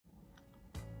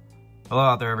Hello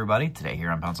out there, everybody. Today here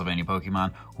on Pennsylvania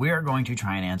Pokemon, we are going to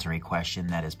try and answer a question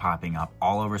that is popping up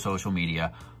all over social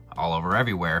media, all over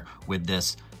everywhere, with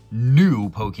this new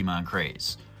Pokemon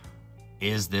craze.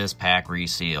 Is this pack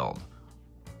resealed?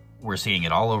 We're seeing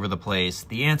it all over the place.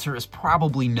 The answer is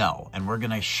probably no, and we're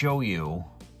going to show you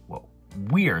what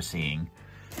we are seeing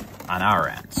on our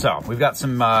end. So, we've got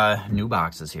some new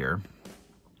boxes here.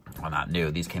 Well, not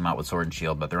new. These came out with Sword and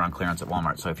Shield, but they're on clearance at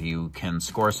Walmart. So if you can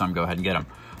score some, go ahead and get them.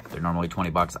 They're normally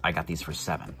 20 bucks. I got these for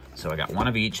 $7. So I got one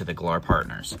of each of the Galar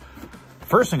partners.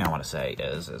 First thing I want to say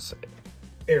is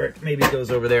Eric maybe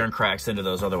goes over there and cracks into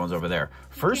those other ones over there.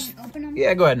 First, open them?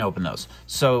 Yeah, go ahead and open those.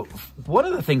 So one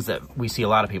of the things that we see a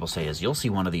lot of people say is you'll see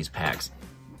one of these packs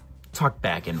tucked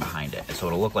back in behind it. So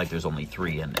it'll look like there's only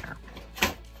 3 in there.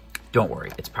 Don't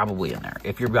worry, it's probably in there.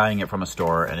 If you're buying it from a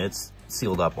store and it's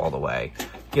sealed up all the way,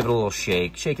 give it a little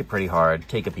shake it pretty hard,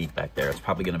 take a peek back there. It's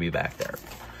probably going to be back there.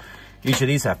 Each of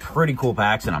these have pretty cool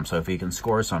packs in them, so if you can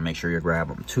score some, make sure you grab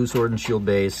them. 2 Sword and Shield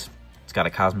base. It's got a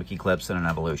Cosmic Eclipse and an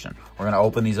Evolution. We're going to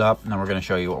open these up, and then we're going to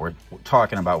show you what we're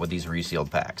talking about with these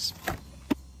resealed packs.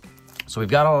 So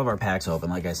we've got all of our packs open.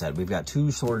 Like I said, we've got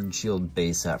 2 Sword and Shield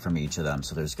base set from each of them,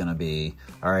 so there's going to be...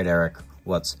 All right, Eric,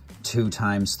 what's 2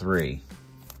 times 3?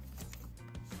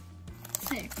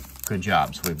 6. Good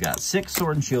job. So we've got 6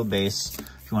 Sword and Shield base.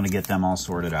 If you want to get them all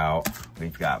sorted out,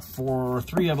 we've got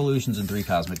 3 Evolutions and 3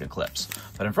 Cosmic Eclipse.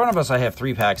 But in front of us, I have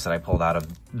 3 packs that I pulled out of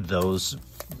those,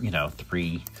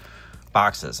 3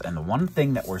 boxes. And the one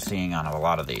thing that we're seeing on a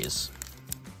lot of these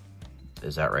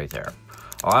is that right there.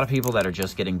 A lot of people that are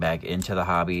just getting back into the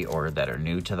hobby or that are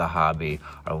new to the hobby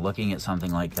are looking at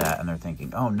something like that and they're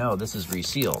thinking, oh no, this is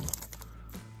resealed.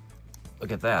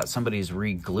 Look at that. Somebody's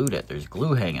re-glued it. There's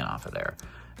glue hanging off of there.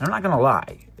 And I'm not going to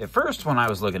lie. At first, when I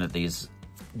was looking at these,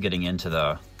 getting into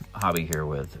the hobby here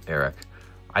with Eric,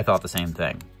 I thought the same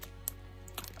thing.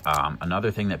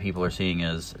 Another thing that people are seeing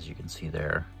is, as you can see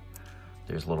there,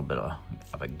 there's a little bit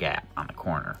of a gap on the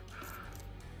corner.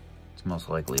 It's most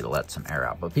likely to let some air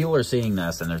out. But people are seeing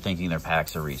this and they're thinking their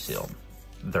packs are resealed.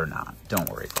 They're not. Don't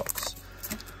worry, folks.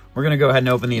 We're going to go ahead and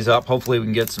open these up. Hopefully we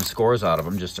can get some scores out of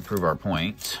them just to prove our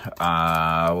point.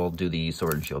 We'll do the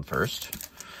Sword and Shield first.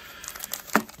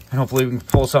 And hopefully we can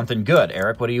pull something good.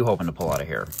 Eric, what are you hoping to pull out of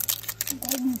here?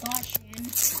 Golden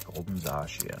Zacian. Golden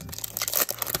Zacian.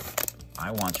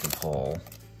 I want you to pull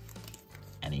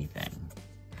anything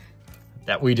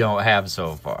that we don't have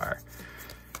so far.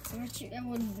 That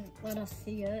wouldn't let us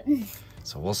see it.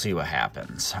 So we'll see what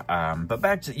happens. But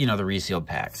back to, the resealed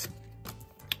packs.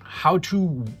 How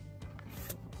to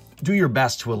do your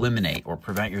best to eliminate or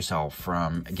prevent yourself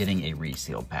from getting a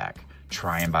resealed pack.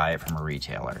 Try and buy it from a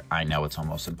retailer. I know it's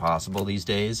almost impossible these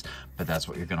days, but that's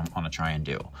what you're going to want to try and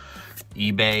do.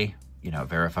 eBay,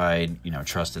 verified,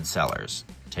 trusted sellers.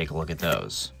 Take a look at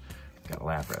those. Got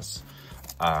Lapras.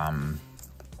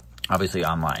 Obviously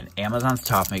online. Amazon's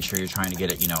tough. Make sure you're trying to get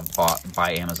it, bought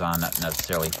by Amazon, not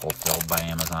necessarily fulfilled by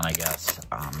Amazon, I guess.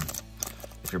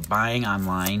 If you're buying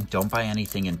online, don't buy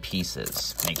anything in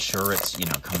pieces. Make sure it's,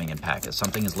 coming in packs. If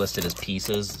something is listed as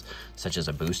pieces, such as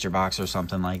a booster box or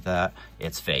something like that,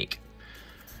 it's fake.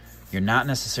 You're not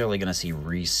necessarily going to see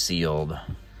resealed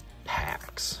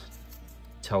packs.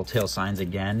 Telltale signs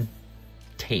again,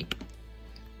 tape.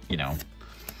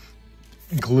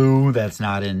 Glue that's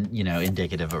not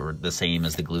indicative or the same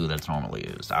as the glue that's normally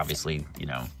used. Obviously,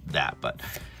 that, but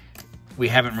we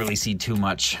haven't really seen too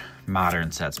much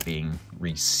modern sets being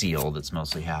resealed. It's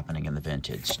mostly happening in the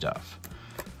vintage stuff.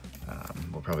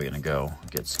 We're probably going to go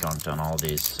get skunked on all of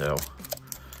these, so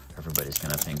everybody's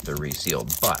going to think they're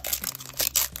resealed. But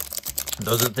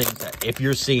those are the things that if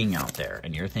you're seeing out there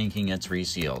and you're thinking it's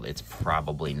resealed, it's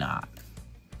probably not.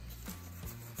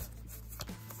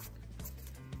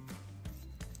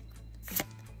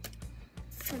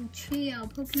 Trio,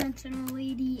 Pokemon Center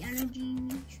Lady, Energy,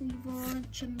 Retrieval,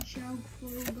 Chimchug,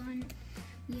 Flowgun,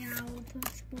 Yow,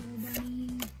 Pushball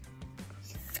Bunny,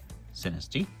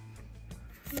 Sinisty.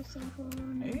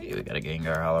 Hey, we got a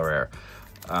Gengar Hollow Rare.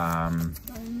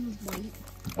 White.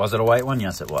 Was it a white one?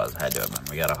 Yes, it was. Had to have been.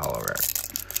 We got a Hollow Rare.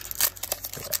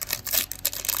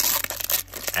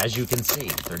 As you can see,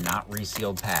 they're not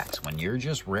resealed packs. When you're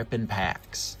just ripping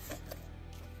packs,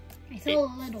 I saw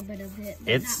a little bit of it,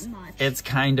 but not much. It's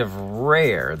kind of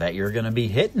rare that you're going to be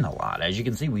hitting a lot. As you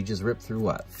can see, we just ripped through,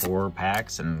 what, 4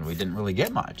 packs, and we didn't really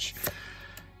get much.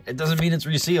 It doesn't mean it's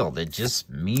resealed. It just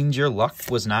means your luck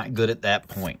was not good at that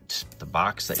point. The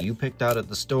box that you picked out at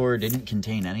the store didn't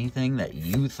contain anything that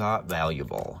you thought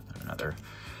valuable. Another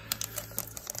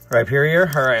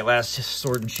Rhyperior. All right, last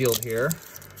Sword and Shield here.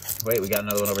 Wait, we got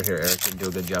another one over here. Eric didn't do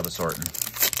a good job of sorting.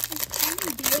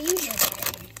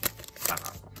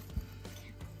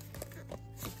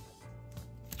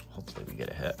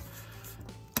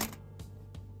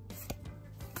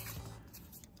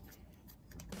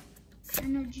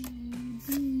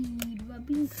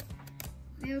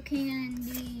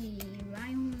 Sandy,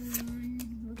 Rhyhorn,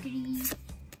 Rookity,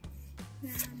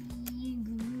 Rabby,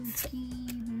 Grookey,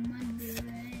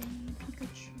 Mudbray,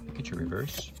 Pikachu. Pikachu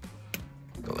reverse.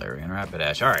 Galarian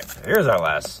Rapidash. Alright, here's our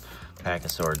last pack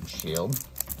of Sword and Shield.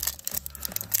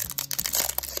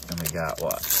 And we got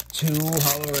what? 2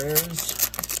 holo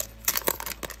rares.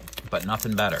 But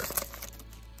nothing better.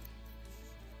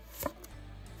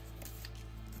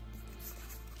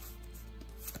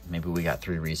 Maybe we got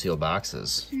 3 resealed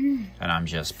boxes. And I'm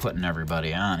just putting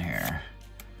everybody on here.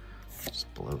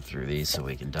 Just blow through these so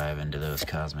we can dive into those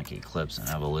Cosmic Eclipse and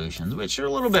Evolutions, which are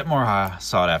a little bit more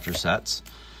sought after sets.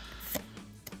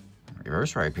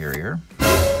 Reverse Rhyperior.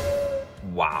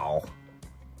 Wow.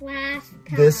 Last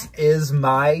pack. This is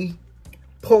my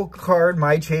poke card,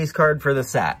 my chase card for the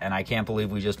set. And I can't believe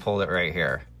we just pulled it right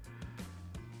here.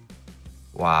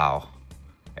 Wow.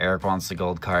 Eric wants the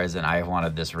gold cards, and I've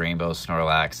wanted this rainbow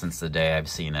Snorlax since the day I've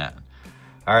seen it.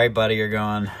 All right, buddy, you're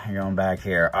going back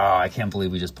here. Oh, I can't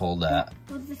believe we just pulled that.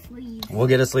 What's the sleeve? We'll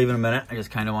get a sleeve in a minute. I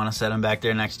just kind of want to set him back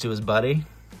there next to his buddy.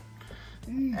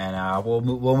 And we'll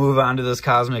move on to this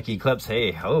Cosmic Eclipse.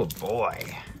 Hey, oh boy.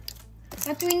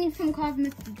 What do we need from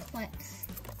Cosmic Eclipse?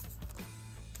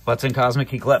 What's in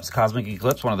Cosmic Eclipse? Cosmic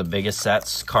Eclipse, one of the biggest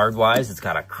sets card-wise. It's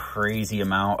got a crazy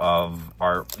amount of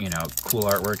art, you know, cool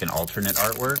artwork and alternate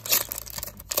artworks.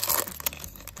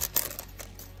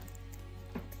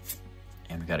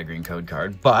 And we got a green code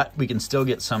card, but we can still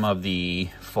get some of the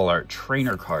full art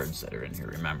trainer cards that are in here,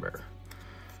 remember.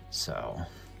 So,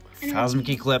 Cosmic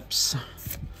Eclipse.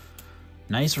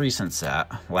 Nice recent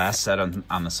set. Last set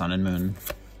on the Sun and Moon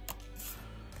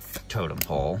totem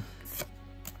pole.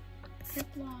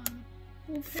 Ziploc,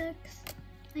 Vulpix,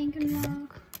 Lincoln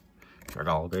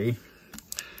Dragaldi.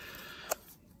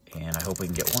 And I hope we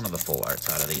can get one of the full arts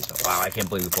out of these. But wow, I can't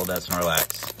believe we pulled that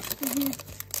Snorlax.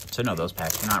 So no, those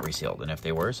packs are not resealed. And if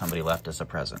they were, somebody left us a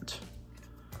present.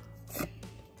 It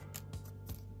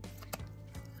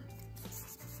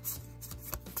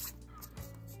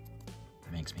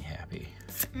makes me happy.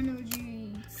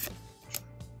 Energy.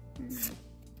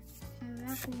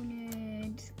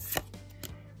 Araconid.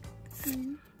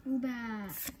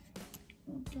 Ubat.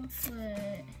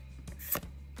 Dufflet.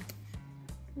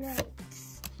 Right.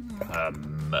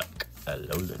 Muck. A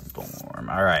Alolan form.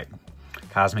 Alright.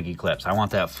 Cosmic Eclipse. I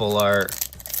want that full art,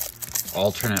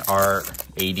 alternate art,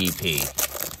 ADP.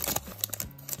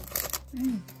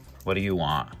 What do you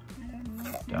want? I don't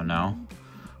know. Don't know?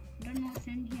 I don't know what's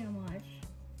in here much.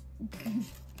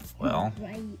 Well,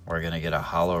 Right. we're going to get a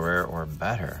holo rare or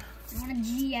better. I want a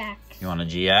GX. You want a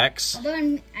GX? Are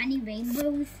there any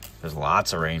rainbows? There's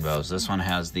lots of rainbows. This one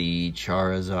has the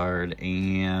Charizard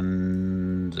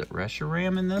and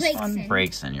Reshiram in this one?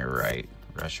 Braixen, you're right.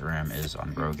 Reshiram is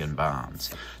Unbroken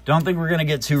Bonds. Don't think we're going to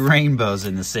get 2 rainbows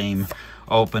in the same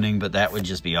opening, but that would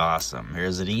just be awesome.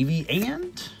 Here's an Eevee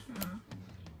and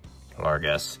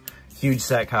Largus. Huge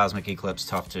set, Cosmic Eclipse.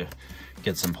 Tough to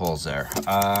get some pulls there.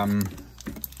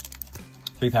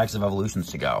 3 packs of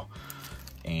Evolutions to go.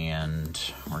 And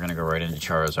we're going to go right into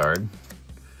Charizard.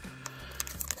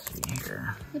 Let's see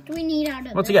here. What do we need out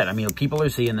of Once this? again, I mean, people are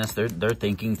seeing this. They're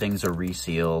thinking things are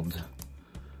resealed.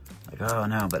 Like, oh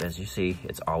no, but as you see,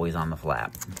 it's always on the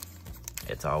flap.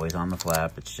 It's always on the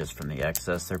flap. It's just from the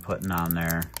excess they're putting on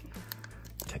there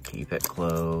to keep it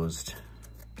closed.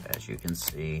 As you can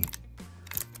see,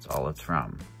 that's all it's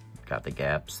from. Got the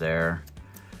gaps there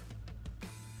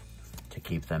to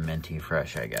keep them minty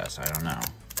fresh, I guess. I don't know.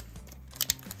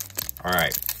 All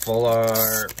right, full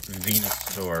art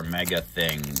Venusaur Mega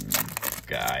Thing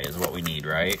guy is what we need,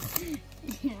 right?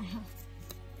 Yeah.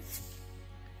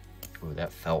 Ooh,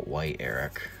 that felt white,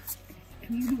 Eric.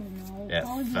 You don't know. That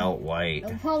felt white.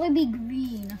 It'll probably be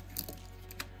green.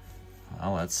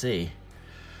 Well, let's see.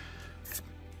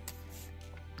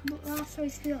 Last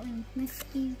choice feeling.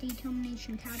 Misty's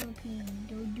Determination, Caterpie,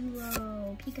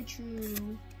 Doduo,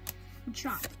 Pikachu,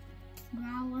 Chop,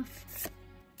 Growlithe,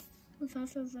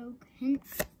 Professor Zoke, Hint.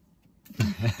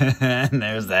 And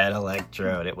there's that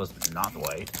Electrode. It was not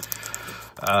white.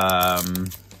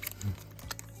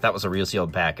 That was a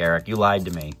resealed pack, Eric. You lied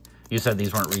to me. You said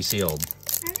these weren't resealed.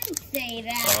 I didn't say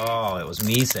that. Oh, it was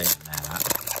me saying that.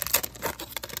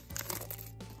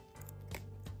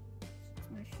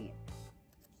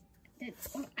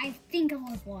 I think it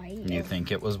was white. You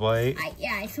think it was white?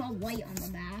 Yeah, I saw white on the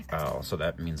back. Oh, so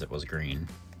that means it was green.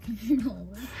 No,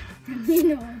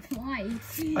 it's white.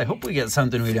 I hope we get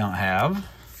something we don't have.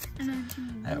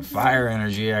 That fire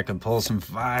energy, I could pull some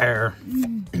fire.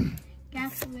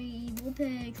 Gastly,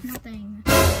 Vulpix, nothing.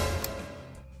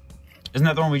 Isn't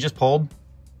that the one we just pulled?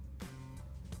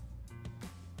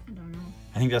 I don't know.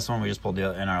 I think that's the one we just pulled in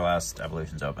our last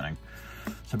Evolutions opening.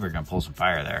 So we're gonna pull some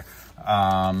fire there.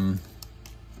 I'm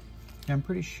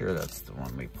pretty sure that's the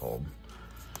one we pulled.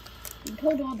 We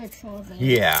pulled all the Charizards.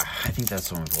 Yeah, I think that's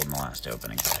the one we pulled in the last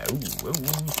opening. Ooh,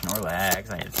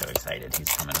 Snorlax. I am so excited. He's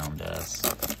coming home to us.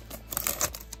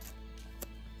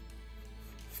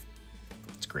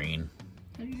 It's green.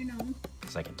 How do you know?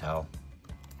 Because I can tell.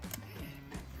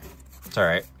 It's all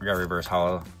right. We got Reverse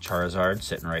Holo Charizard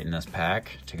sitting right in this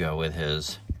pack to go with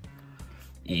his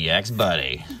EX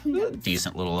buddy.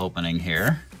 Decent little opening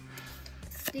here.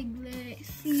 Diglett,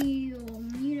 Seal,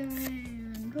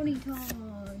 Nidoran,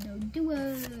 Ponyta,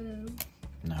 Duo.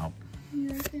 Nope.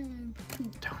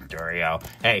 Dorio.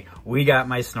 Hey, we got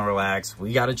my Snorlax.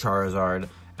 We got a Charizard.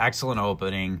 Excellent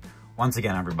opening. Once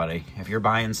again, everybody, if you're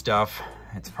buying stuff,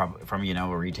 it's probably from, you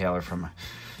know, a retailer, from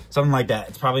something like that.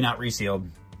 It's probably not resealed.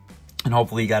 And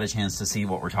hopefully you got a chance to see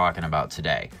what we're talking about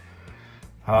today.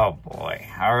 Oh boy.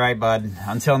 All right, bud.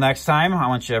 Until next time, I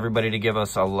want you everybody to give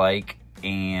us a like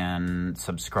and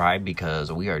subscribe,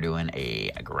 because we are doing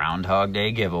a Groundhog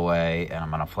Day giveaway, and I'm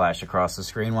going to flash across the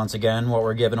screen once again what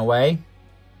we're giving away.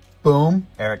 Boom.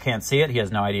 Eric can't see it. He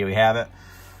has no idea we have it.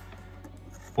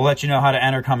 We'll let you know how to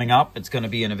enter coming up. It's going to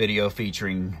be in a video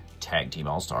featuring Tag Team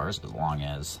All-Stars, as long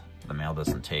as the mail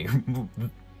doesn't take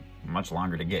much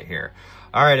longer to get here.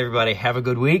 All right, everybody, have a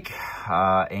good week,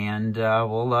 and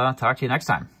we'll talk to you next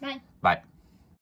time. Bye. Bye.